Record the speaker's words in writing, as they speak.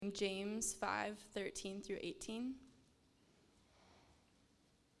reading James 5:13 through 18.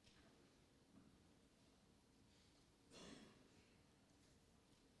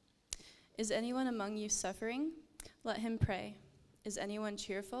 Is anyone among you suffering? Let him pray. Is anyone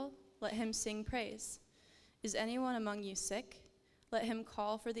cheerful? Let him sing praise. Is anyone among you sick? Let him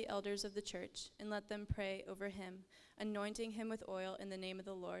call for the elders of the church, and let them pray over him, anointing him with oil in the name of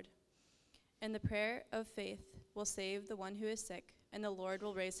the Lord. And the prayer of faith will save the one who is sick, and the Lord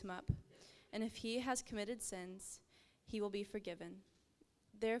will raise him up. And if he has committed sins, he will be forgiven.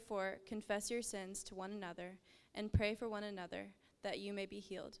 Therefore, confess your sins to one another, and pray for one another, that you may be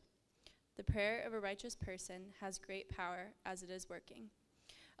healed. The prayer of a righteous person has great power as it is working.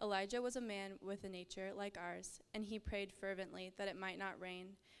 Elijah was a man with a nature like ours, and he prayed fervently that it might not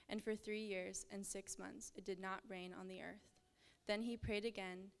rain, and for 3 years and 6 months it did not rain on the earth. Then he prayed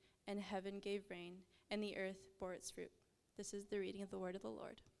again, and heaven gave rain, and the earth bore its fruit. This is the reading of the word of the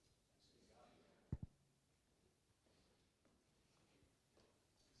Lord.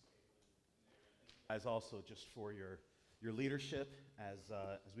 As also just for your leadership as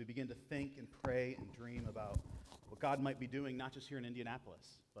we begin to think and pray and dream about what God might be doing, not just here in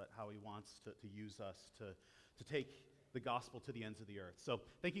Indianapolis, but how he wants to use us to take the gospel to the ends of the earth. So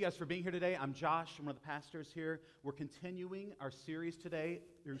thank you guys for being here today. I'm Josh. I'm one of the pastors here. We're continuing our series today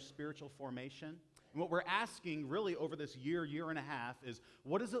through spiritual formation. And what we're asking really over this year and a half is,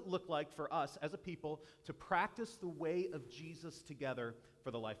 what does it look like for us as a people to practice the way of Jesus together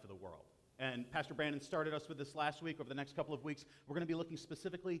for the life of the world? And Pastor Brandon started us with this last week. Over the next couple of weeks, we're going to be looking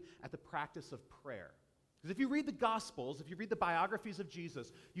specifically at the practice of prayer. Because if you read the Gospels, if you read the biographies of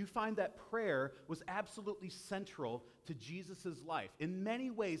Jesus, you find that prayer was absolutely central to Jesus' life. In many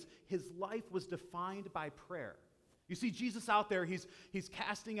ways, his life was defined by prayer. You see Jesus out there, he's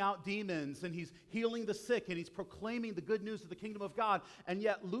casting out demons, and he's healing the sick, and he's proclaiming the good news of the kingdom of God. And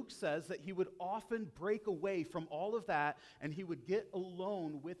yet Luke says that he would often break away from all of that, and he would get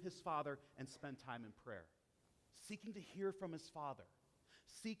alone with his Father and spend time in prayer, seeking to hear from his Father,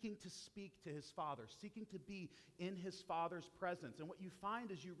 seeking to speak to his Father, seeking to be in his Father's presence. And what you find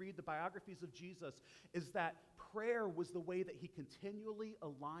as you read the biographies of Jesus is that prayer was the way that he continually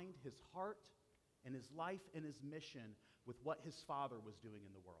aligned his heart and his life and his mission with what his Father was doing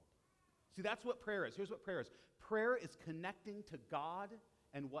in the world. See, that's what prayer is. Here's what prayer is. Prayer is connecting to God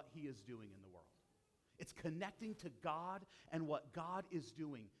and what he is doing in the world. It's connecting to God and what God is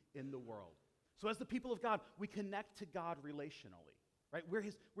doing in the world. So as the people of God, we connect to God relationally. Right?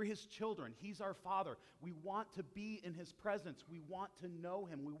 We're his children. He's our Father. We want to be in his presence. We want to know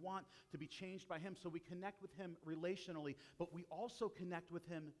him. We want to be changed by him. So we connect with him relationally, but we also connect with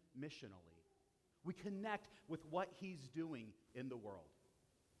him missionally. We connect with what he's doing in the world.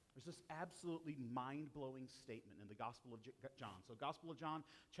 There's this absolutely mind-blowing statement in the Gospel of John. So Gospel of John,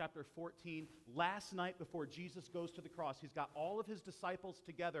 chapter 14, last night before Jesus goes to the cross, he's got all of his disciples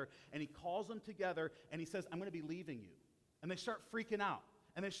together, and he calls them together, and he says, I'm going to be leaving you. And they start freaking out.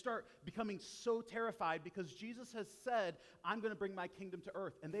 And they start becoming so terrified because Jesus has said, I'm going to bring my kingdom to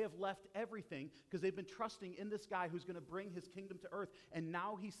earth. And they have left everything because they've been trusting in this guy who's going to bring his kingdom to earth. And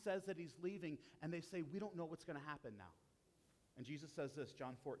now he says that he's leaving. And they say, we don't know what's going to happen now. And Jesus says this,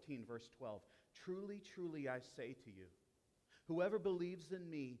 John 14, verse 12. Truly, truly, I say to you, whoever believes in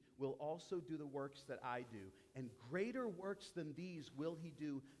me will also do the works that I do. And greater works than these will he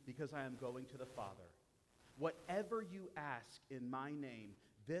do because I am going to the Father. Whatever you ask in my name,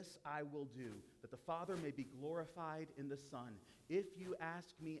 this I will do, that the Father may be glorified in the Son. If you ask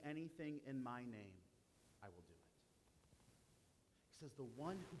me anything in my name, I will do it. He says, the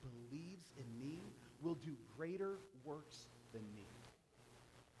one who believes in me will do greater works than me.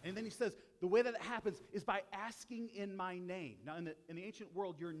 And then he says, the way that it happens is by asking in my name. Now, in the ancient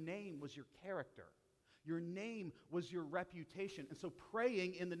world, your name was your character. Your name was your reputation. And so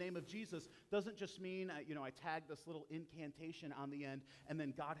praying in the name of Jesus doesn't just mean, I tag this little incantation on the end, and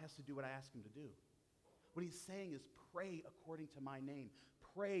then God has to do what I ask him to do. What he's saying is pray according to my name.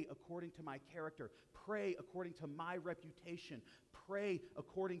 Pray according to my character. Pray according to my reputation. Pray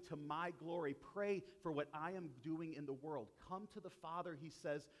according to my glory. Pray for what I am doing in the world. Come to the Father, he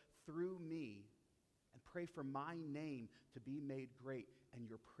says, through me, and pray for my name to be made great, and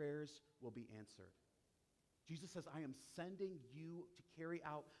your prayers will be answered. Jesus says, I am sending you to carry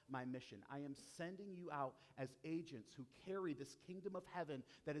out my mission. I am sending you out as agents who carry this kingdom of heaven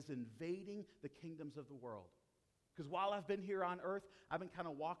that is invading the kingdoms of the world. Because while I've been here on earth, I've been kind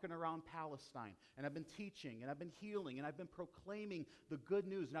of walking around Palestine, and I've been teaching, and I've been healing, and I've been proclaiming the good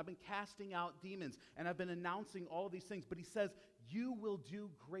news, and I've been casting out demons, and I've been announcing all of these things. But he says, you will do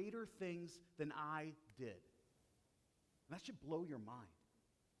greater things than I did. And that should blow your mind.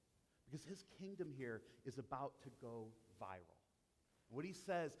 Because his kingdom here is about to go viral. What he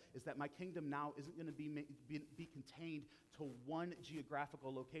says is that my kingdom now isn't going to be contained to one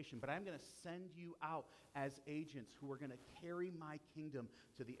geographical location, but I'm going to send you out as agents who are going to carry my kingdom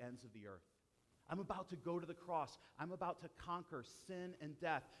to the ends of the earth. I'm about to go to the cross. I'm about to conquer sin and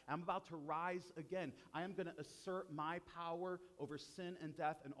death. I'm about to rise again. I am going to assert my power over sin and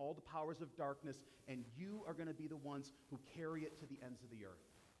death and all the powers of darkness, and you are going to be the ones who carry it to the ends of the earth.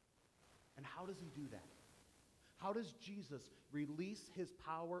 And how does he do that? How does Jesus release his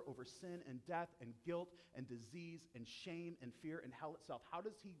power over sin and death and guilt and disease and shame and fear and hell itself? How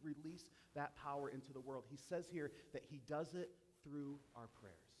does he release that power into the world? He says here that he does it through our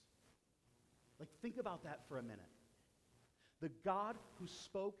prayers. Like, think about that for a minute. The God who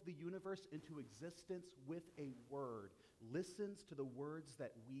spoke the universe into existence with a word listens to the words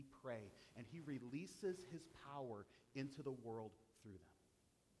that we pray, and he releases his power into the world through them.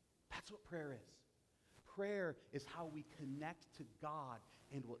 That's what prayer is. Prayer is how we connect to God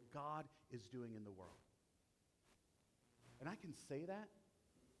and what God is doing in the world. And I can say that,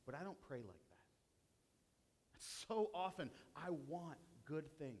 but I don't pray like that. So often, I want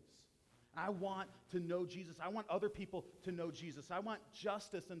good things. I want to know Jesus. I want other people to know Jesus. I want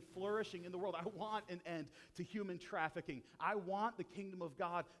justice and flourishing in the world. I want an end to human trafficking. I want the kingdom of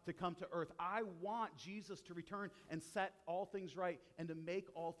God to come to earth. I want Jesus to return and set all things right and to make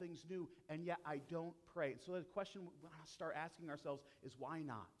all things new, and yet I don't pray. So the question we want to start asking ourselves is, why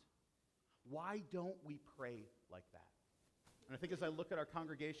not? Why don't we pray like that? And I think as I look at our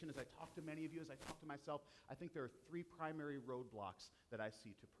congregation, as I talk to many of you, as I talk to myself, I think there are three primary roadblocks that I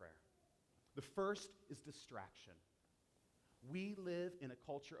see to prayer. The first is distraction. We live in a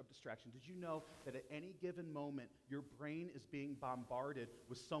culture of distraction. Did you know that at any given moment, your brain is being bombarded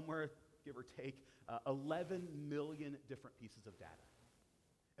with somewhere, give or take, 11 million different pieces of data?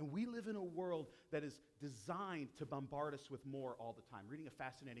 And we live in a world that is designed to bombard us with more all the time. Reading a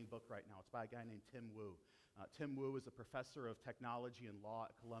fascinating book right now. It's by a guy named Tim Wu. Tim Wu is a professor of technology and law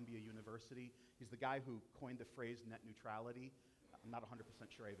at Columbia University. He's the guy who coined the phrase net neutrality. I'm not 100%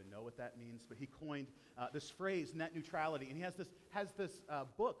 sure I even know what that means, but he coined this phrase, net neutrality, and he has this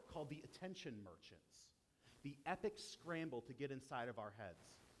book called The Attention Merchants, the epic scramble to get inside of our heads.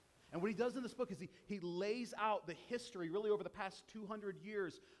 And what he does in this book is he lays out the history, really over the past 200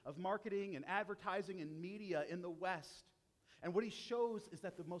 years, of marketing and advertising and media in the West. And what he shows is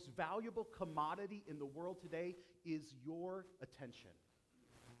that the most valuable commodity in the world today is your attention.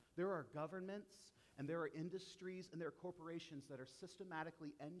 There are governments, and there are industries and there are corporations that are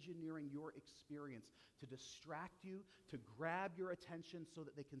systematically engineering your experience to distract you, to grab your attention so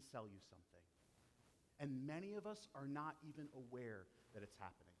that they can sell you something. And many of us are not even aware that it's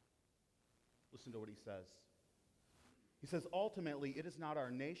happening. Listen to what he says. He says, ultimately, it is not our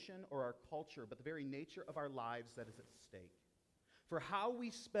nation or our culture, but the very nature of our lives that is at stake. For how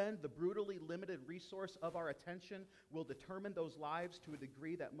we spend the brutally limited resource of our attention will determine those lives to a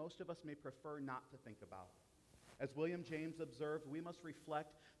degree that most of us may prefer not to think about. As William James observed, we must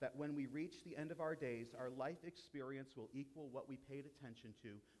reflect that when we reach the end of our days, our life experience will equal what we paid attention to,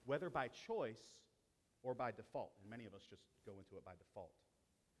 whether by choice or by default. And many of us just go into it by default.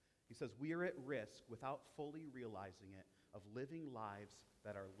 He says, we are at risk, without fully realizing it, of living lives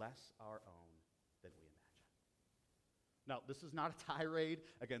that are less our own than we imagine. Now, this is not a tirade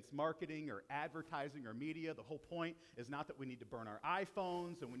against marketing or advertising or media. The whole point is not that we need to burn our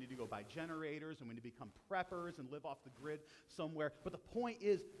iPhones and we need to go buy generators and we need to become preppers and live off the grid somewhere. But the point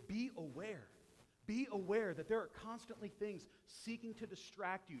is, be aware. Be aware that there are constantly things seeking to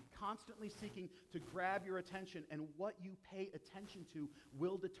distract you, constantly seeking to grab your attention, and what you pay attention to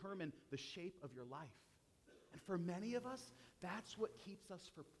will determine the shape of your life. And for many of us, that's what keeps us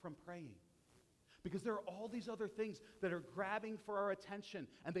from praying. Because there are all these other things that are grabbing for our attention,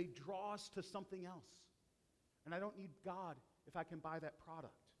 and they draw us to something else. And I don't need God if I can buy that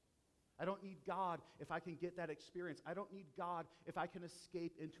product. I don't need God if I can get that experience. I don't need God if I can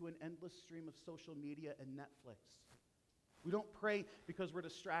escape into an endless stream of social media and Netflix. We don't pray because we're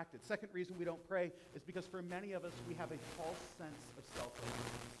distracted. Second reason we don't pray is because for many of us, we have a false sense of self-reliance.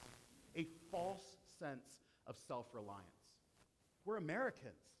 A false sense of self-reliance. We're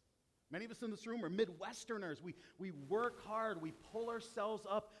Americans. Many of us in this room are Midwesterners. We work hard. We pull ourselves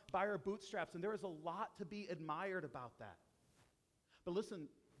up by our bootstraps, and there is a lot to be admired about that. But listen,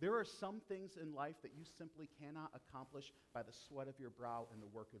 there are some things in life that you simply cannot accomplish by the sweat of your brow and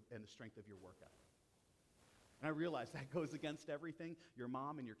the strength of your work ethic. And I realize that goes against everything your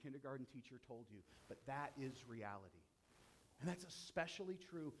mom and your kindergarten teacher told you, but that is reality. And that's especially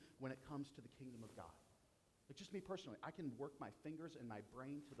true when it comes to the kingdom of God. Like just me personally, I can work my fingers and my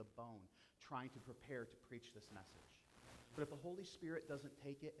brain to the bone trying to prepare to preach this message. But if the Holy Spirit doesn't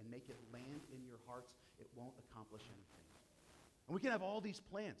take it and make it land in your hearts, it won't accomplish anything. And we can have all these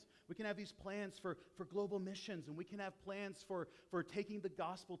plans. We can have these plans for global missions, and we can have plans for taking the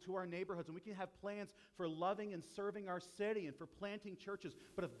gospel to our neighborhoods, and we can have plans for loving and serving our city and for planting churches.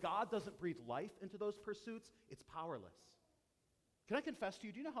 But if God doesn't breathe life into those pursuits, it's powerless. Can I confess to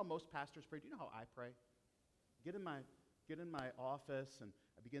you, do you know how most pastors pray? Do you know how I pray? Get in my office, and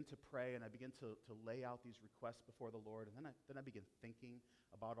I begin to pray, and I begin to lay out these requests before the Lord, and then I begin thinking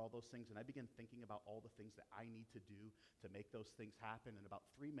about all those things, and I begin thinking about all the things that I need to do to make those things happen, and about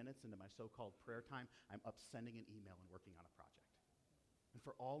 3 minutes into my so-called prayer time, I'm up sending an email and working on a project. And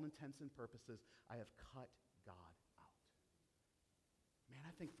for all intents and purposes, I have cut God out. Man,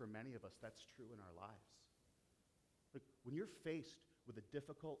 I think for many of us, that's true in our lives. Look, when you're faced with a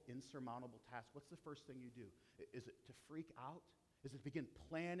difficult, insurmountable task, what's the first thing you do? Is it to freak out? Is it to begin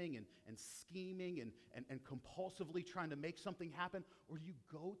planning and scheming and compulsively trying to make something happen? Or do you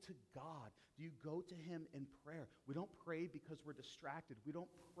go to God? Do you go to Him in prayer? We don't pray because we're distracted. We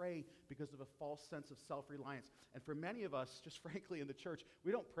don't pray because of a false sense of self-reliance. And for many of us, just frankly in the church,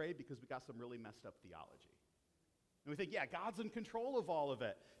 we don't pray because we got some really messed up theology. And we think, yeah, God's in control of all of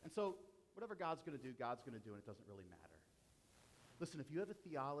it. And so whatever God's going to do, God's going to do, and it doesn't really matter. Listen, if you have a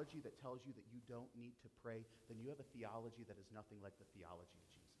theology that tells you that you don't need to pray, then you have a theology that is nothing like the theology of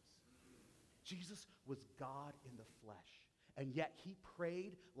Jesus. Jesus was God in the flesh, and yet he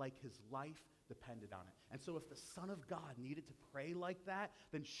prayed like his life depended on it. And so if the Son of God needed to pray like that,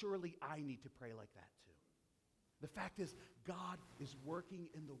 then surely I need to pray like that too. The fact is, God is working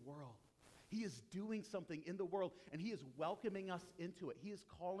in the world. He is doing something in the world, and he is welcoming us into it. He is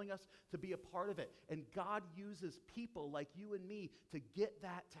calling us to be a part of it. And God uses people like you and me to get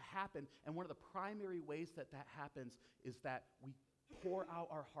that to happen. And one of the primary ways that that happens is that we pour out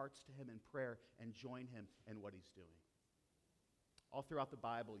our hearts to him in prayer and join him in what he's doing. All throughout the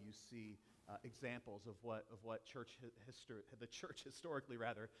Bible, you see examples of what the church historically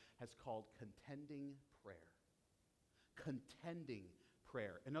has called contending prayer. Contending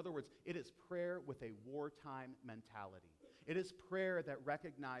prayer. In other words, it is prayer with a wartime mentality. It is prayer that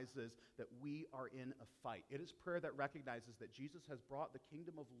recognizes that we are in a fight. It is prayer that recognizes that Jesus has brought the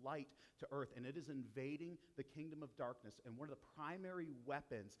kingdom of light to earth, and it is invading the kingdom of darkness. And one of the primary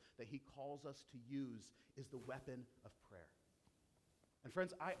weapons that he calls us to use is the weapon of prayer. And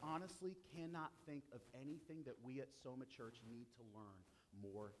friends, I honestly cannot think of anything that we at Soma Church need to learn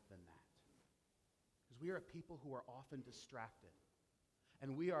more than that. Because we are a people who are often distracted.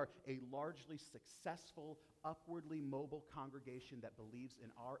 And we are a largely successful, upwardly mobile congregation that believes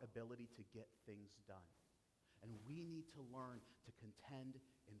in our ability to get things done. And we need to learn to contend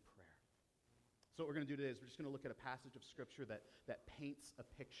in prayer. So what we're going to do today is we're just going to look at a passage of Scripture that paints a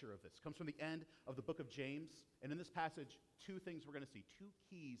picture of this. It comes from the end of the book of James. And in this passage, two things we're going to see. Two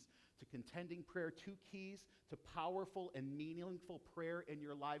keys to contending prayer, two keys to powerful and meaningful prayer in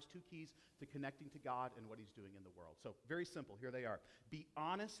your lives, two keys to connecting to God and what he's doing in the world. So very simple. Here they are. Be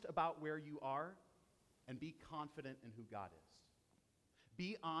honest about where you are and be confident in who God is.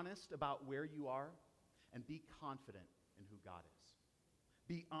 Be honest about where you are and be confident in who God is.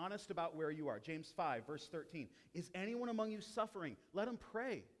 Be honest about where you are. James 5, verse 13. Is anyone among you suffering? Let him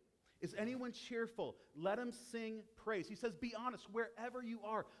pray. Is anyone cheerful? Let him sing praise. He says, be honest wherever you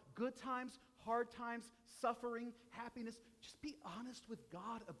are. Good times, hard times, suffering, happiness. Just be honest with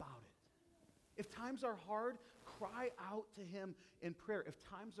God about it. If times are hard, cry out to him in prayer. If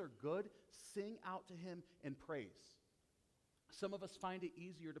times are good, sing out to him in praise. Some of us find it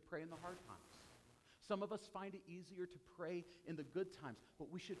easier to pray in the hard times. Some of us find it easier to pray in the good times.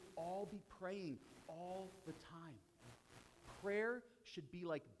 But we should all be praying all the time. Prayer should be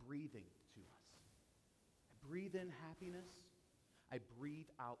like breathing to us. I breathe in happiness. I breathe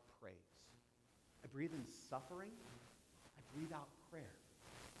out praise. I breathe in suffering. I breathe out prayer.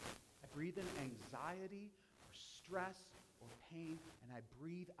 I breathe in anxiety or stress or pain, and I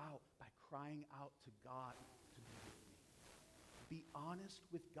breathe out by crying out to God to be with me. Be honest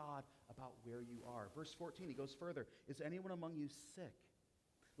with God about where you are. Verse 14, he goes further. Is anyone among you sick?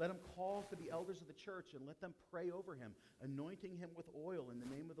 Let him call for the elders of the church and let them pray over him, anointing him with oil in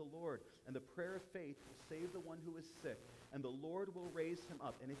the name of the Lord. And the prayer of faith will save the one who is sick, and the Lord will raise him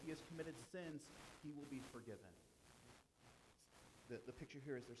up. And if he has committed sins, he will be forgiven. The picture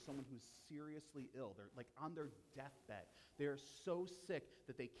here is there's someone who's seriously ill. They're like on their deathbed. They're so sick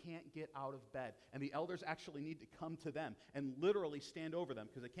that they can't get out of bed. And the elders actually need to come to them and literally stand over them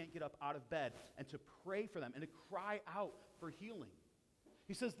because they can't get up out of bed, and to pray for them and to cry out for healing.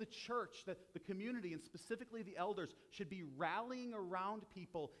 He says the church, the community, and specifically the elders, should be rallying around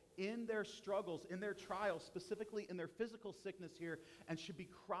people in their struggles, in their trials, specifically in their physical sickness here, and should be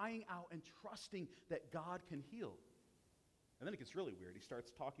crying out and trusting that God can heal. And then it gets really weird. He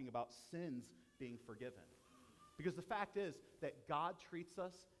starts talking about sins being forgiven. Because the fact is that God treats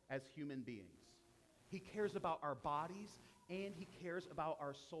us as human beings. He cares about our bodies and he cares about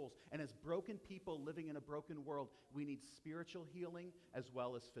our souls. And as broken people living in a broken world, we need spiritual healing as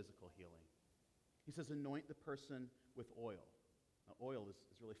well as physical healing. He says, anoint the person with oil. Now, oil is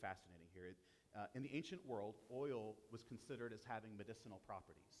really fascinating here. In the ancient world, oil was considered as having medicinal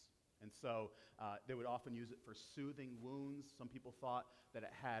properties. And so they would often use it for soothing wounds. Some people thought that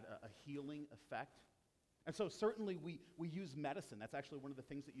it had a healing effect. And so certainly we use medicine. That's actually one of the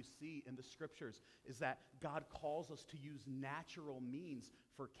things that you see in the scriptures is that God calls us to use natural means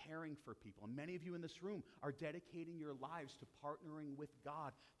for caring for people. And many of you in this room are dedicating your lives to partnering with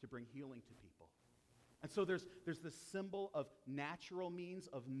God to bring healing to people. And so there's this symbol of natural means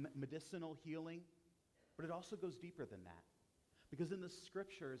of medicinal healing, but it also goes deeper than that. Because in the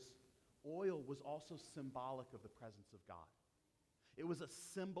scriptures, oil was also symbolic of the presence of God. It was a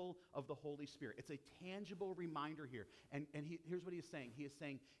symbol of the Holy Spirit. It's a tangible reminder here. And here's what he is saying. He is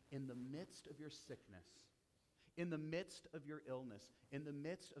saying, in the midst of your sickness, in the midst of your illness, in the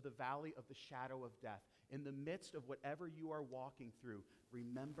midst of the valley of the shadow of death, in the midst of whatever you are walking through,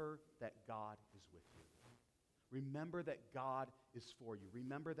 remember that God is with you. Remember that God is for you.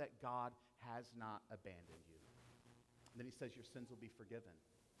 Remember that God has not abandoned you. And then he says your sins will be forgiven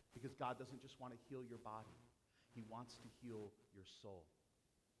because God doesn't just want to heal your body. He wants to heal your soul.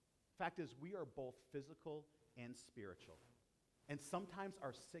 Fact is, we are both physical and spiritual. And sometimes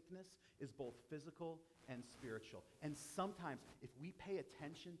our sickness is both physical and spiritual. And sometimes, if we pay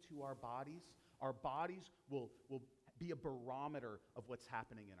attention to our bodies will be a barometer of what's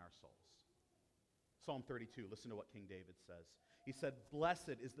happening in our souls. Psalm 32, listen to what King David says. He said,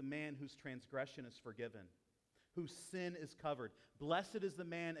 "Blessed is the man whose transgression is forgiven, whose sin is covered. Blessed is the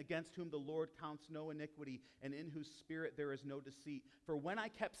man against whom the Lord counts no iniquity, and in whose spirit there is no deceit. For when I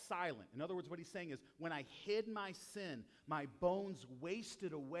kept silent," in other words, what he's saying is, when I hid my sin, my bones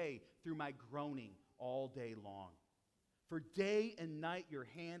wasted away through my groaning all day long. For day and night your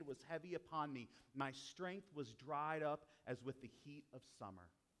hand was heavy upon me. My strength was dried up as with the heat of summer.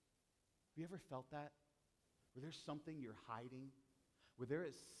 Have you ever felt that? Where there's something you're hiding? Where there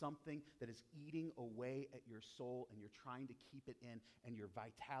is something that is eating away at your soul and you're trying to keep it in, and your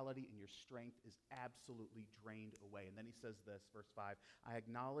vitality and your strength is absolutely drained away. And then he says this, verse 5, "I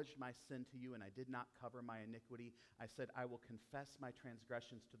acknowledged my sin to you and I did not cover my iniquity. I said, I will confess my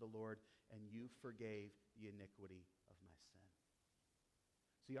transgressions to the Lord, and you forgave the iniquity of my sin."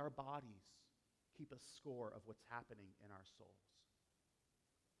 See, our bodies keep a score of what's happening in our souls.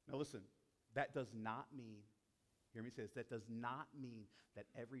 Now listen, that does not mean, hear me say this, that does not mean that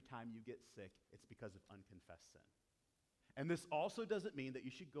every time you get sick, it's because of unconfessed sin. And this also doesn't mean that you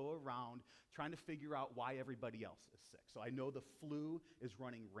should go around trying to figure out why everybody else is sick. So I know the flu is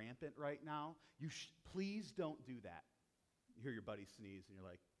running rampant right now. Please don't do that. You hear your buddy sneeze and you're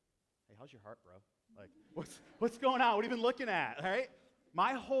like, "Hey, how's your heart, bro? Like, what's going on? What have you been looking at?" All right?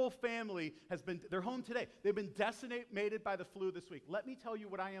 My whole family they're home today. They've been decimated by the flu this week. Let me tell you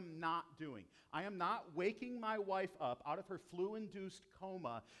what I am not doing. I am not waking my wife up out of her flu-induced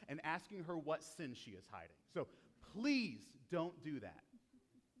coma and asking her what sin she is hiding. So please don't do that.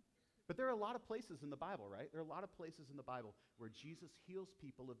 But there are a lot of places in the Bible, right? There are a lot of places in the Bible where Jesus heals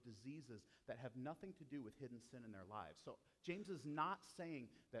people of diseases that have nothing to do with hidden sin in their lives. So James is not saying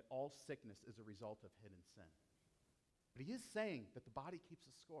that all sickness is a result of hidden sin. But he is saying that the body keeps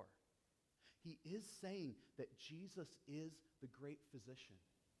a score. He is saying that Jesus is the great physician,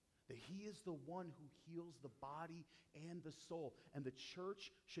 that he is the one who heals the body and the soul, and the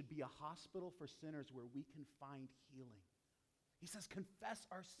church should be a hospital for sinners where we can find healing. He says, confess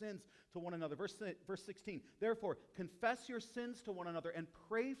our sins to one another. Verse 16, "Therefore, confess your sins to one another and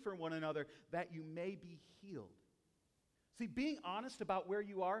pray for one another that you may be healed." See, being honest about where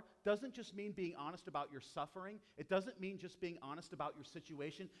you are doesn't just mean being honest about your suffering. It doesn't mean just being honest about your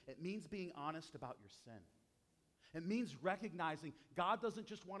situation. It means being honest about your sin. It means recognizing God doesn't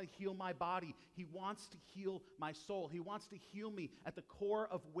just want to heal my body. He wants to heal my soul. He wants to heal me at the core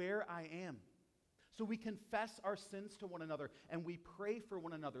of where I am. So we confess our sins to one another and we pray for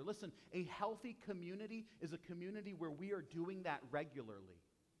one another. Listen, a healthy community is a community where we are doing that regularly,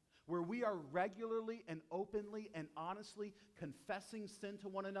 where we are regularly and openly and honestly confessing sin to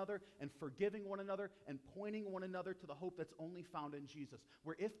one another and forgiving one another and pointing one another to the hope that's only found in Jesus.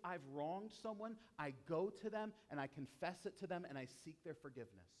 Where if I've wronged someone, I go to them and I confess it to them and I seek their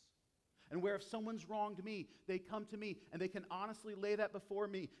forgiveness. And where if someone's wronged me, they come to me and they can honestly lay that before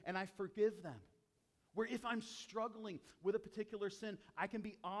me and I forgive them. Where if I'm struggling with a particular sin, I can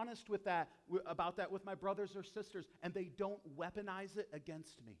be honest with about that with my brothers or sisters, and they don't weaponize it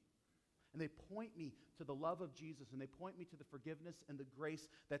against me. And they point me to the love of Jesus, and they point me to the forgiveness and the grace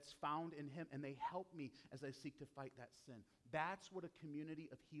that's found in him, and they help me as I seek to fight that sin. That's what a community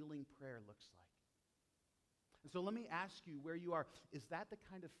of healing prayer looks like. And so let me ask you where you are. Is that the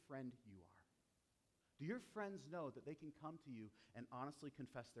kind of friend you are? Do your friends know that they can come to you and honestly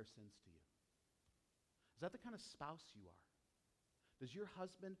confess their sins to you? Is that the kind of spouse you are? Does your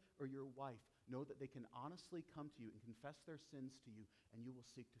husband or your wife know that they can honestly come to you and confess their sins to you and you will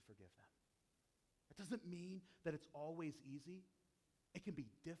seek to forgive them? It doesn't mean that it's always easy. It can be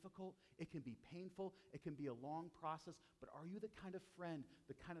difficult. It can be painful. It can be a long process. But are you the kind of friend,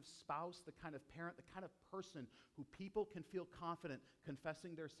 the kind of spouse, the kind of parent, the kind of person who people can feel confident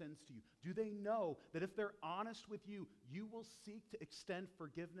confessing their sins to you? Do they know that if they're honest with you, you will seek to extend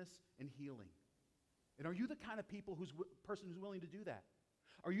forgiveness and healing? And are you the kind of person who's willing to do that?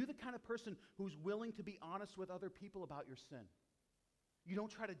 Are you the kind of person who's willing to be honest with other people about your sin? You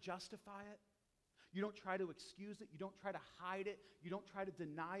don't try to justify it. You don't try to excuse it. You don't try to hide it. You don't try to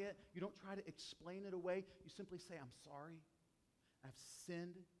deny it. You don't try to explain it away. You simply say, I'm sorry. I've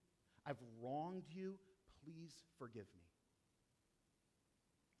sinned. I've wronged you. Please forgive me.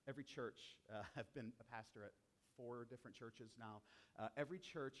 Every church, I've been a pastor at 4 different churches now. Every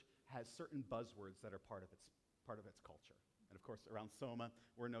church has certain buzzwords that are part of its culture. And of course, around Soma,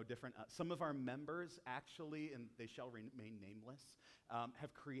 we're no different. Some of our members actually, and they shall remain nameless,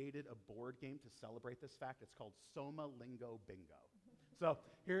 have created a board game to celebrate this fact. It's called Soma Lingo Bingo. So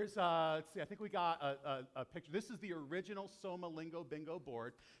here's, let's see, I think we got a picture. This is the original Soma Lingo Bingo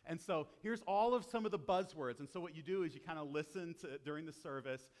board. And so here's all of some of the buzzwords. And so what you do is you kind of listen during the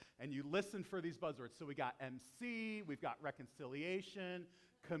service, and you listen for these buzzwords. So we got MC, we've got reconciliation,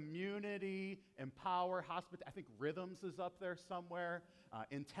 community, empower, hospitality. I think rhythms is up there somewhere,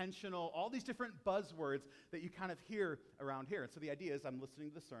 intentional, all these different buzzwords that you kind of hear around here. And so the idea is I'm listening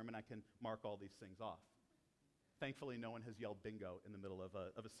to the sermon, I can mark all these things off. Thankfully, no one has yelled bingo in the middle of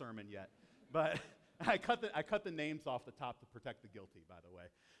a sermon yet. But I cut the names off the top to protect the guilty, by the way.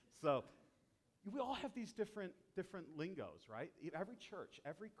 So we all have these different lingos, right? Every church,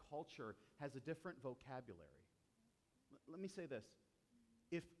 every culture has a different vocabulary. Let me say this.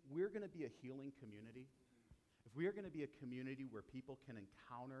 If we're going to be a healing community, if we are going to be a community where people can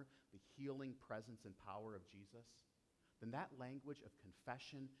encounter the healing presence and power of Jesus, then that language of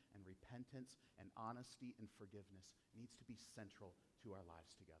confession and repentance and honesty and forgiveness needs to be central to our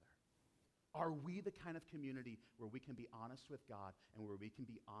lives together. Are we the kind of community where we can be honest with God and where we can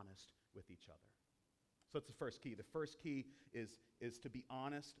be honest with each other? So that's the first key. The first key is to be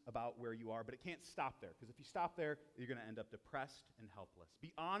honest about where you are, but it can't stop there, because if you stop there, you're going to end up depressed and helpless.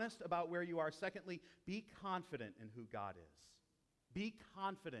 Be honest about where you are. Secondly, be confident in who God is. Be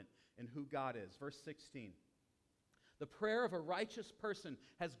confident in who God is. Verse 16. The prayer of a righteous person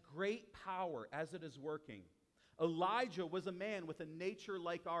has great power as it is working. Elijah was a man with a nature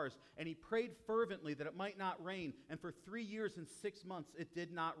like ours, and he prayed fervently that it might not rain, and for 3 years and 6 months it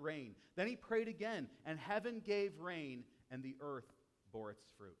did not rain. Then he prayed again, and heaven gave rain, and the earth bore its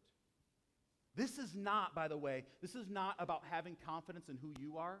fruit. This is not, by the way, this is not about having confidence in who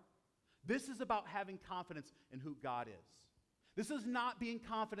you are. This is about having confidence in who God is. This is not being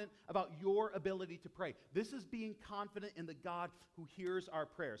confident about your ability to pray. This is being confident in the God who hears our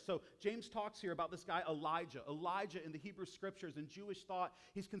prayers. So James talks here about this guy Elijah. Elijah in the Hebrew scriptures and Jewish thought,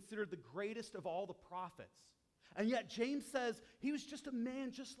 he's considered the greatest of all the prophets. And yet James says he was just a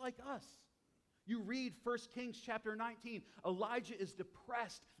man just like us. You read 1 Kings chapter 19. Elijah is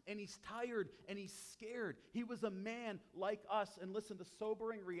depressed and he's tired and he's scared. He was a man like us. And listen, the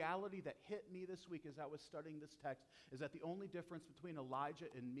sobering reality that hit me this week as I was studying this text is that the only difference between Elijah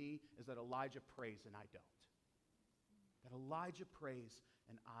and me is that Elijah prays and I don't. That Elijah prays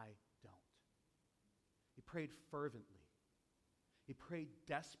and I don't. He prayed fervently. He prayed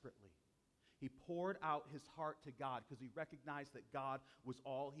desperately. He poured out his heart to God because he recognized that God was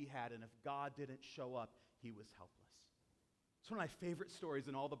all he had, and if God didn't show up, he was helpless. It's one of my favorite stories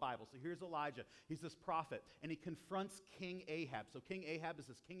in all the Bible. So here's Elijah. He's this prophet, and he confronts King Ahab. So King Ahab is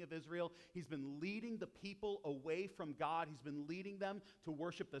this king of Israel. He's been leading the people away from God. He's been leading them to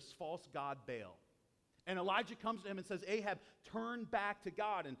worship this false god Baal. And Elijah comes to him and says, Ahab, turn back to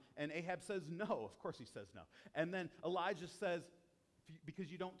God. And Ahab says no. Of course he says no. And then Elijah says,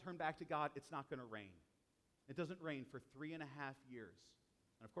 because you don't turn back to God, it's not going to rain. It doesn't rain for 3.5 years.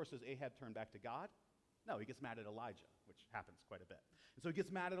 And of course, does Ahab turn back to God? No, he gets mad at Elijah, which happens quite a bit. And so he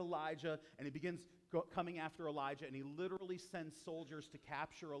gets mad at Elijah, and he begins coming after Elijah, and he literally sends soldiers to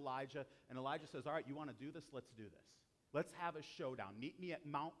capture Elijah. And Elijah says, all right, you want to do this? Let's do this. Let's have a showdown. Meet me at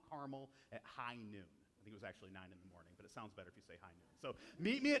Mount Carmel at high noon. I think it was actually 9 in the morning, but it sounds better if you say high noon. So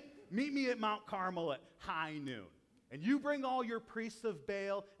meet me at Mount Carmel at high noon. And you bring all your priests of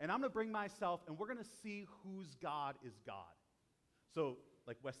Baal, and I'm going to bring myself, and we're going to see whose God is God. So,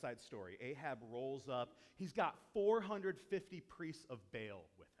 like West Side Story, Ahab rolls up. He's got 450 priests of Baal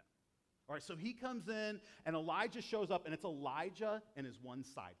with him. All right, so he comes in, and Elijah shows up, and it's Elijah and his one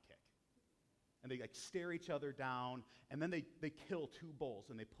sidekick. And they like stare each other down, and then they kill 2 bulls,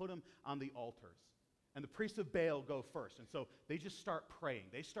 and they put them on the altars. And the priests of Baal go first. And so they just start praying.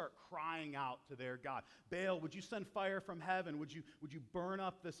 They start crying out to their God. Baal, would you send fire from heaven? Would you burn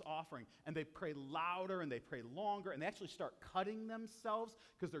up this offering? And they pray louder and they pray longer. And they actually start cutting themselves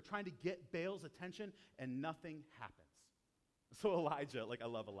because they're trying to get Baal's attention, and nothing happens. So Elijah, I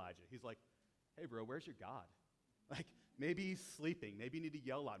love Elijah. He's like, hey, bro, where's your God? Maybe he's sleeping. Maybe you need to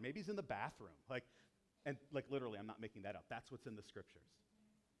yell out. Maybe he's in the bathroom. Literally, I'm not making that up. That's what's in the scriptures.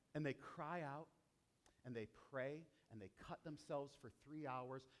 And they cry out. And they pray, and they cut themselves for 3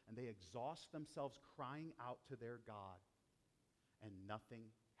 hours, and they exhaust themselves crying out to their God, and nothing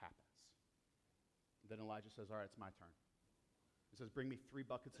happens. And then Elijah says, all right, it's my turn. He says, bring me 3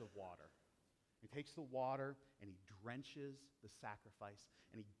 buckets of water. He takes the water, and he drenches the sacrifice,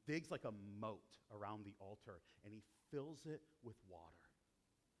 and he digs like a moat around the altar, and he fills it with water.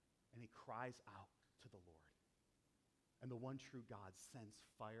 And he cries out to the Lord. And the one true God sends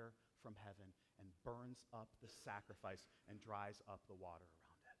fire from heaven and burns up the sacrifice and dries up the water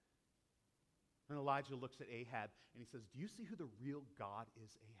around it. And Elijah looks at Ahab and he says, do you see who the real God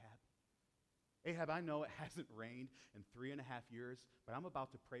is, Ahab? Ahab, I know it hasn't rained in 3.5 years, but I'm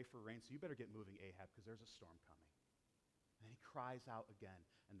about to pray for rain, so you better get moving, Ahab, because there's a storm coming. And then he cries out again,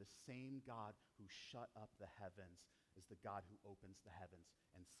 and the same God who shut up the heavens is the God who opens the heavens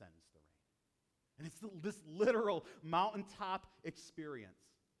and sends the rain. And it's this literal mountaintop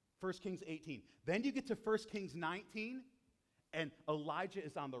experience. 1 Kings 18. Then you get to 1 Kings 19, and Elijah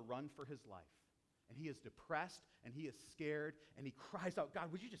is on the run for his life. And he is depressed, and he is scared, and he cries out,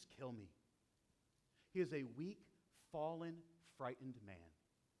 God, would you just kill me? He is a weak, fallen, frightened man.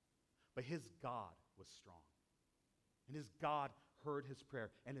 But his God was strong. And his God heard his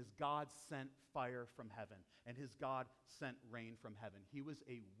prayer, and his God sent fire from heaven, and his God sent rain from heaven. He was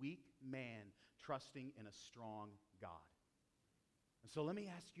a weak man trusting in a strong God. And so let me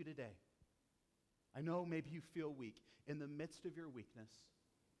ask you today, I know maybe you feel weak. In the midst of your weakness,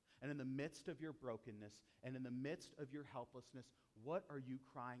 and in the midst of your brokenness, and in the midst of your helplessness, what are you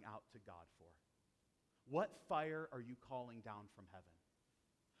crying out to God for? What fire are you calling down from heaven?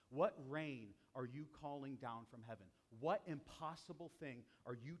 What rain are you calling down from heaven? What impossible thing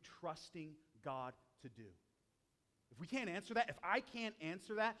are you trusting God to do? If we can't answer that, if I can't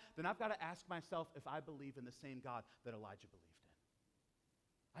answer that, then I've got to ask myself if I believe in the same God that Elijah believed in.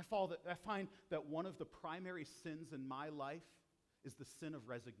 I find that one of the primary sins in my life is the sin of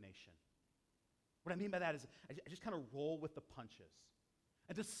resignation. What I mean by that is I just kind of roll with the punches.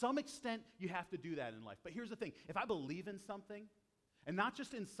 And to some extent, you have to do that in life. But here's the thing. If I believe in something, and not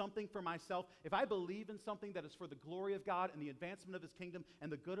just in something for myself, if I believe in something that is for the glory of God and the advancement of his kingdom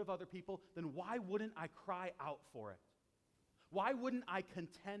and the good of other people, then why wouldn't I cry out for it? Why wouldn't I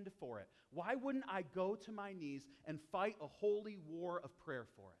contend for it? Why wouldn't I go to my knees and fight a holy war of prayer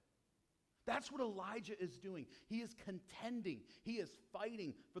for it? That's what Elijah is doing. He is contending. He is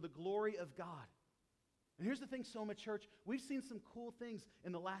fighting for the glory of God. And here's the thing, Soma Church, we've seen some cool things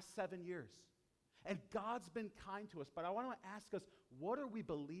in the last 7 years. And God's been kind to us, but I want to ask us, what are we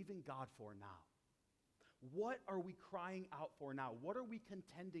believing God for now? What are we crying out for now? What are we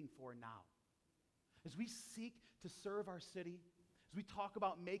contending for now? As we seek to serve our city, as we talk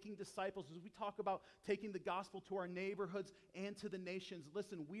about making disciples, as we talk about taking the gospel to our neighborhoods and to the nations,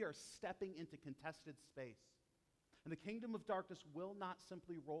 listen, we are stepping into contested space. And the kingdom of darkness will not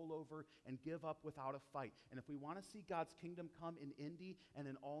simply roll over and give up without a fight. And if we want to see God's kingdom come in Indy and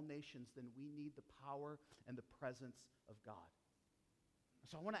in all nations, then we need the power and the presence of God.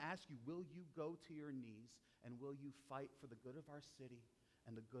 So I want to ask you, will you go to your knees and will you fight for the good of our city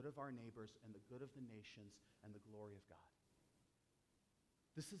and the good of our neighbors and the good of the nations and the glory of God?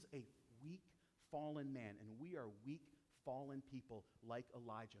 This is a weak, fallen man, and we are weak, fallen people like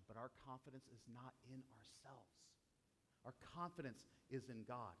Elijah, but our confidence is not in ourselves. Our confidence is in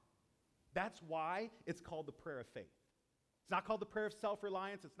God. That's why it's called the prayer of faith. It's not called the prayer of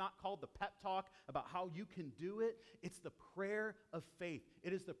self-reliance. It's not called the pep talk about how you can do it. It's the prayer of faith.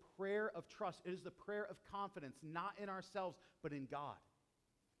 It is the prayer of trust. It is the prayer of confidence, not in ourselves, but in God.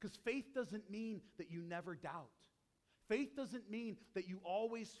 Because faith doesn't mean that you never doubt. Faith doesn't mean that you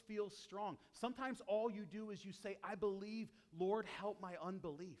always feel strong. Sometimes all you do is you say, I believe, Lord, help my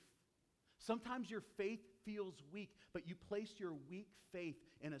unbelief. Sometimes your faith feels weak, but you place your weak faith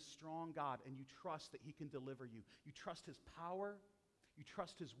in a strong God and you trust that he can deliver you. You trust his power, you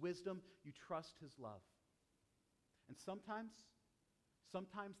trust his wisdom, you trust his love. And sometimes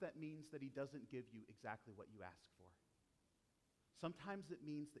that means that he doesn't give you exactly what you ask for. Sometimes it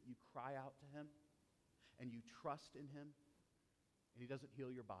means that you cry out to him and you trust in him and he doesn't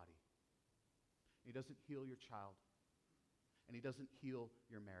heal your body. He doesn't heal your child. And he doesn't heal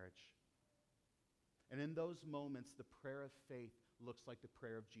your marriage. And in those moments, the prayer of faith looks like the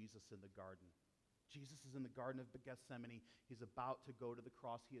prayer of Jesus in the garden. Jesus is in the Garden of Gethsemane. He's about to go to the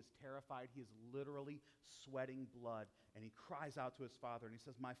cross. He is terrified. He is literally sweating blood. And he cries out to his Father, and he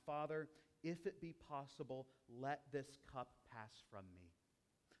says, my Father, if it be possible, let this cup pass from me.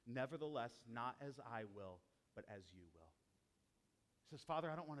 Nevertheless, not as I will, but as you will. He says, Father,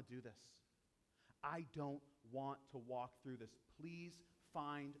 I don't want to do this. I don't want to walk through this. Please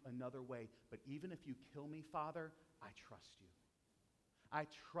find another way. But even if you kill me, Father, I trust you. I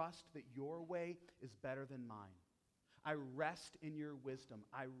trust that your way is better than mine. I rest in your wisdom.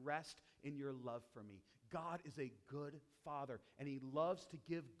 I rest in your love for me. God is a good father, and he loves to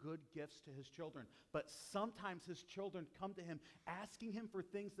give good gifts to his children. But sometimes his children come to him asking him for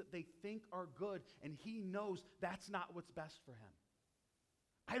things that they think are good, and he knows that's not what's best for him.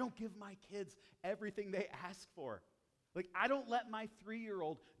 I don't give my kids everything they ask for. Like, I don't let my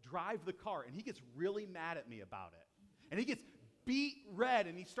 3-year-old drive the car, and he gets really mad at me about it. And he gets beat red,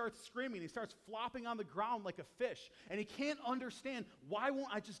 and he starts screaming. He starts flopping on the ground like a fish, and he can't understand, why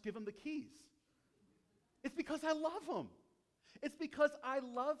won't I just give him the keys? It's because I love him. It's because I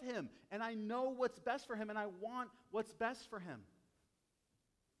love him, and I know what's best for him, and I want what's best for him.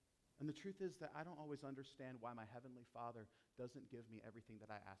 And the truth is that I don't always understand why my Heavenly Father doesn't give me everything that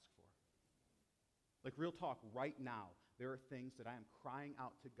I ask for. Like, real talk, right now, there are things that I am crying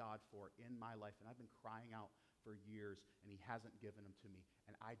out to God for in my life, and I've been crying out for years, and he hasn't given them to me,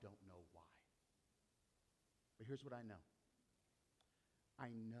 and I don't know why. But here's what I know.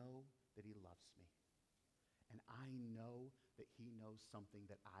 I know that he loves me, and I know that he knows something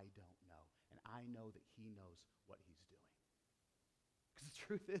that I don't know, and I know that he knows what he's doing. Because the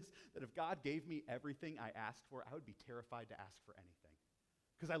truth is that if God gave me everything I asked for, I would be terrified to ask for anything.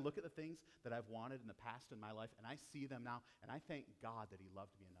 Because I look at the things that I've wanted in the past in my life, and I see them now, and I thank God that he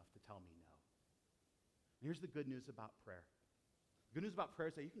loved me enough to tell me no. And here's the good news about prayer. The good news about prayer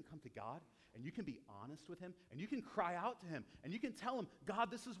is that you can come to God, and you can be honest with him, and you can cry out to him, and you can tell him, God,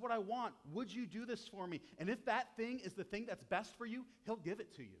 this is what I want. Would you do this for me? And if that thing is the thing that's best for you, he'll give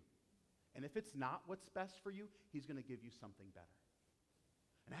it to you. And if it's not what's best for you, he's going to give you something better.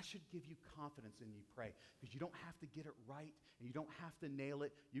 And that should give you confidence when you pray, because you don't have to get it right, and you don't have to nail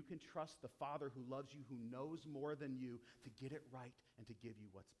it. You can trust the Father who loves you, who knows more than you, to get it right and to give you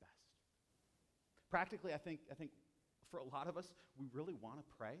what's best. Practically, I think for a lot of us, we really want to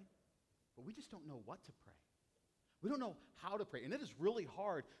pray, but we just don't know what to pray. We don't know how to pray. And it is really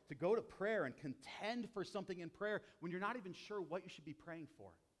hard to go to prayer and contend for something in prayer when you're not even sure what you should be praying for.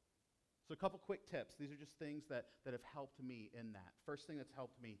 So a couple quick tips. These are just things that have helped me in that. First thing that's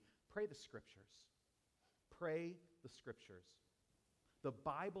helped me, pray the scriptures. Pray the scriptures. The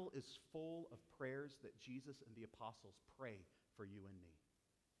Bible is full of prayers that Jesus and the apostles pray for you and me.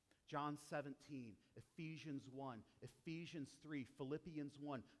 John 17, Ephesians 1, Ephesians 3, Philippians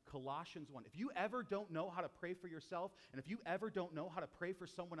 1, Colossians 1. If you ever don't know how to pray for yourself, and if you ever don't know how to pray for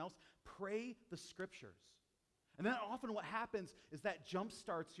someone else, pray the scriptures. And then often what happens is that jump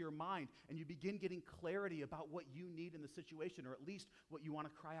starts your mind, and you begin getting clarity about what you need in the situation, or at least what you want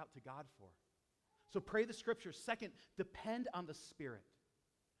to cry out to God for. So pray the scriptures. Second, depend on the Spirit.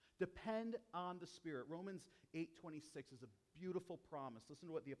 Depend on the Spirit. Romans 8:26 is a beautiful promise. Listen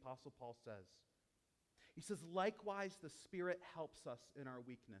to what the Apostle Paul says. He says, likewise, the Spirit helps us in our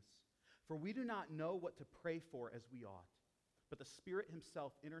weakness, for we do not know what to pray for as we ought. But the Spirit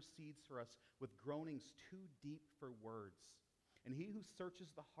himself intercedes for us with groanings too deep for words. And he who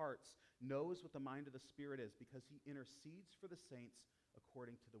searches the hearts knows what the mind of the Spirit is, because he intercedes for the saints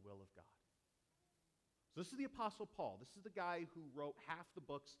according to the will of God. So this is the Apostle Paul. This is the guy who wrote half the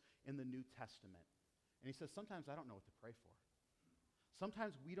books in the New Testament. And he says, sometimes I don't know what to pray for.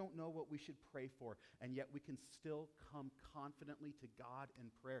 Sometimes we don't know what we should pray for, and yet we can still come confidently to God in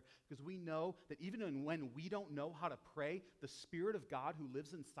prayer because we know that even when we don't know how to pray, the Spirit of God who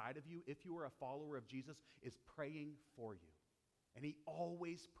lives inside of you, if you are a follower of Jesus, is praying for you. And he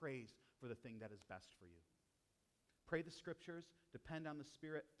always prays for the thing that is best for you. Pray the scriptures, depend on the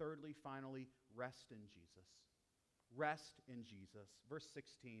Spirit. Thirdly, finally, rest in Jesus. Rest in Jesus. Verse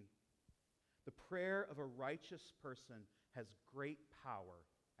 16, the prayer of a righteous person has great power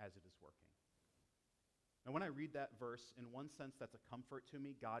as it is working. Now, when I read that verse, in one sense, that's a comfort to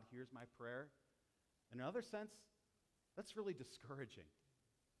me. God hears my prayer. In another sense, that's really discouraging.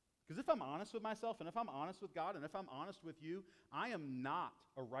 Because if I'm honest with myself, and if I'm honest with God, and if I'm honest with you, I am not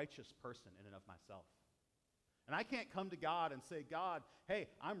a righteous person in and of myself. And I can't come to God and say, God, hey,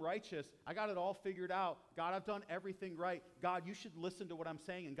 I'm righteous. I got it all figured out. God, I've done everything right. God, you should listen to what I'm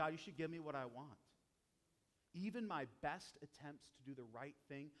saying, and God, you should give me what I want. Even my best attempts to do the right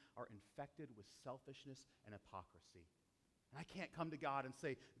thing are infected with selfishness and hypocrisy. And I can't come to God and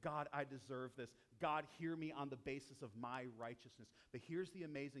say, God, I deserve this. God, hear me on the basis of my righteousness. But here's the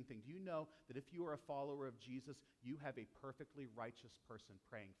amazing thing. Do you know that if you are a follower of Jesus, you have a perfectly righteous person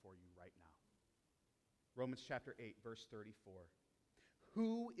praying for you right now? Romans chapter 8, verse 34.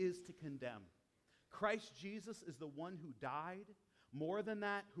 Who is to condemn? Christ Jesus is the one who died. More than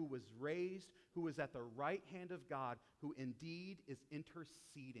that, who was raised, who is at the right hand of God, who indeed is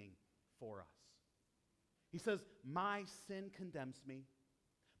interceding for us. He says, my sin condemns me.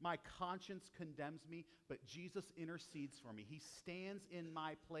 My conscience condemns me, but Jesus intercedes for me. He stands in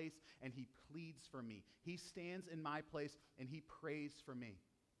my place and he pleads for me. He stands in my place and he prays for me.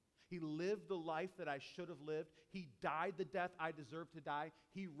 He lived the life that I should have lived. He died the death I deserved to die.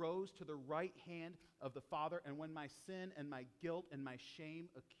 He rose to the right hand of the Father. And when my sin and my guilt and my shame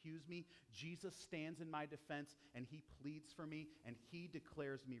accuse me, Jesus stands in my defense and he pleads for me and he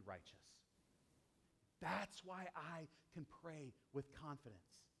declares me righteous. That's why I can pray with confidence.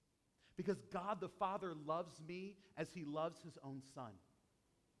 Because God the Father loves me as he loves his own Son.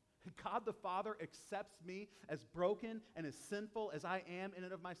 God the Father accepts me as broken and as sinful as I am in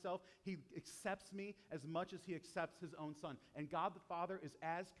and of myself. He accepts me as much as he accepts his own Son. And God the Father is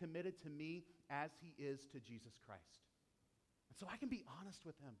as committed to me as he is to Jesus Christ. And so I can be honest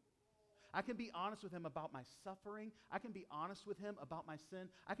with him. I can be honest with him about my suffering. I can be honest with him about my sin.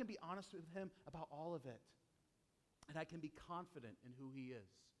 I can be honest with him about all of it. And I can be confident in who he is.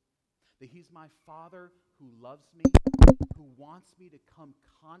 That he's my Father who loves me, who wants me to come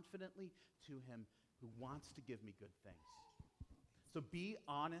confidently to him, who wants to give me good things. So be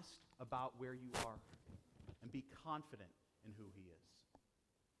honest about where you are and be confident in who he is.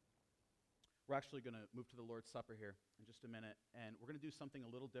 We're actually going to move to the Lord's Supper here in just a minute, and we're going to do something a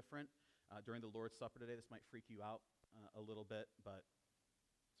little different during the Lord's Supper today. This might freak you out a little bit, but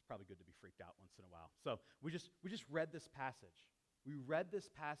it's probably good to be freaked out once in a while. So we just read this passage. We read this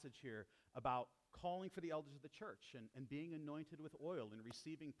passage here about calling for the elders of the church and being anointed with oil and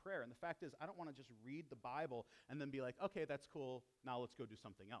receiving prayer. And the fact is, I don't want to just read the Bible and then be like, okay, that's cool, now let's go do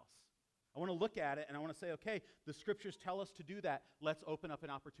something else. I want to look at it and I want to say, okay, the scriptures tell us to do that. Let's open up an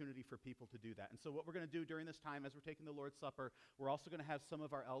opportunity for people to do that. And so what we're going to do during this time as we're taking the Lord's Supper, we're also going to have some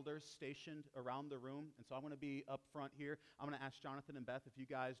of our elders stationed around the room. And so I'm going to be up front here. I'm going to ask Jonathan and Beth if you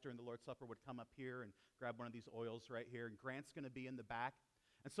guys during the Lord's Supper would come up here and grab one of these oils right here. And Grant's going to be in the back.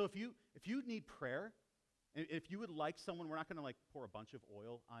 And so if you need prayer, and if you would like someone, we're not going to like pour a bunch of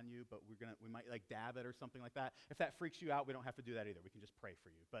oil on you, but we might like dab it or something like that. If that freaks you out, we don't have to do that either. We can just pray for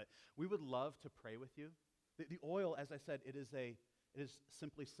you. But we would love to pray with you. The oil, as I said, it is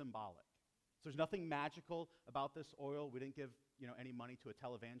simply symbolic. So there's nothing magical about this oil. We didn't give any money to a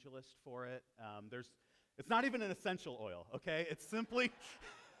televangelist for it. It's not even an essential oil. Okay, it's simply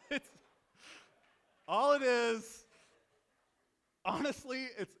it's all it is. Honestly,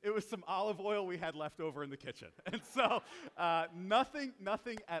 it was some olive oil we had left over in the kitchen. And so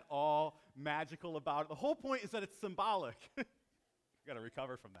nothing at all magical about it. The whole point is that it's symbolic. Got to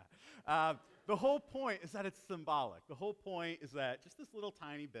recover from that. The whole point is that it's symbolic. The whole point is that just this little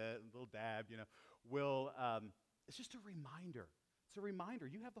tiny bit, a little dab, it's just a reminder. It's a reminder.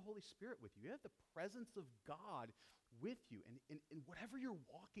 You have the Holy Spirit with you. You have the presence of God with you. And in whatever you're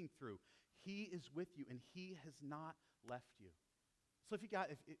walking through, he is with you, and he has not left you. So if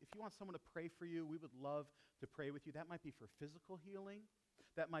you want someone to pray for you, we would love to pray with you. That might be for physical healing.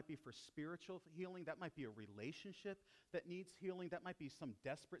 That might be for spiritual healing. That might be a relationship that needs healing. That might be some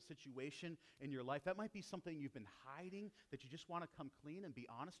desperate situation in your life. That might be something you've been hiding that you just want to come clean and be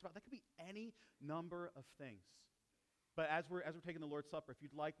honest about. That could be any number of things. But as we're taking the Lord's Supper, if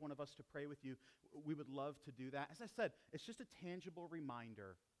you'd like one of us to pray with you, we would love to do that. As I said, it's just a tangible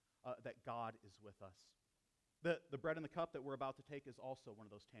reminder that God is with us. The bread and the cup that we're about to take is also one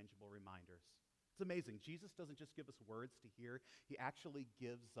of those tangible reminders. It's amazing. Jesus doesn't just give us words to hear. He actually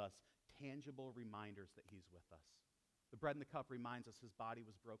gives us tangible reminders that he's with us. The bread and the cup reminds us his body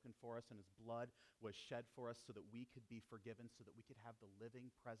was broken for us and his blood was shed for us so that we could be forgiven, so that we could have the living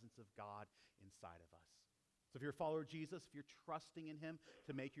presence of God inside of us. So if you're a follower of Jesus, if you're trusting in him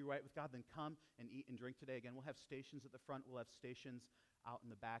to make you right with God, then come and eat and drink today. Again, we'll have stations at the front. We'll have stations out in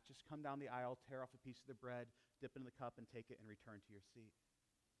the back. Just come down the aisle, tear off a piece of the bread, dip it in the cup, and take it and return to your seat.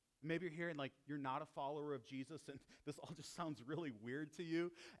 Maybe you're here and you're not a follower of Jesus, and this all just sounds really weird to you.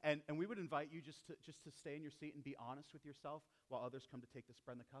 And we would invite you just to stay in your seat and be honest with yourself while others come to take this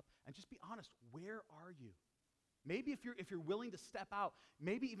bread and the cup. And just be honest, where are you? Maybe if you're willing to step out,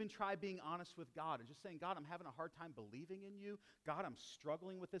 maybe even try being honest with God and just saying, God, I'm having a hard time believing in you. God, I'm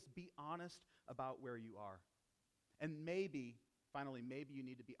struggling with this. Be honest about where you are. And finally, maybe you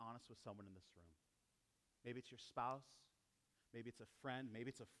need to be honest with someone in this room. Maybe it's your spouse. Maybe it's a friend. Maybe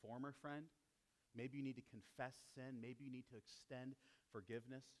it's a former friend. Maybe you need to confess sin. Maybe you need to extend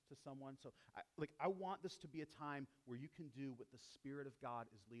forgiveness to someone. So I want this to be a time where you can do what the Spirit of God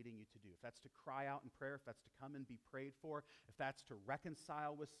is leading you to do. If that's to cry out in prayer, if that's to come and be prayed for, if that's to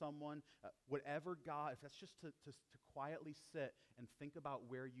reconcile with someone, whatever God, if that's just to quietly sit and think about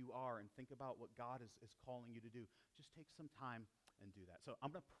where you are and think about what God is calling you to do, just take some time and do that. So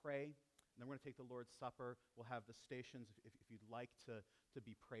I'm going to pray, and then we're going to take the Lord's Supper. We'll have the stations if you'd like to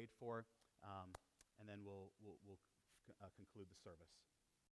be prayed for, and then we'll conclude the service.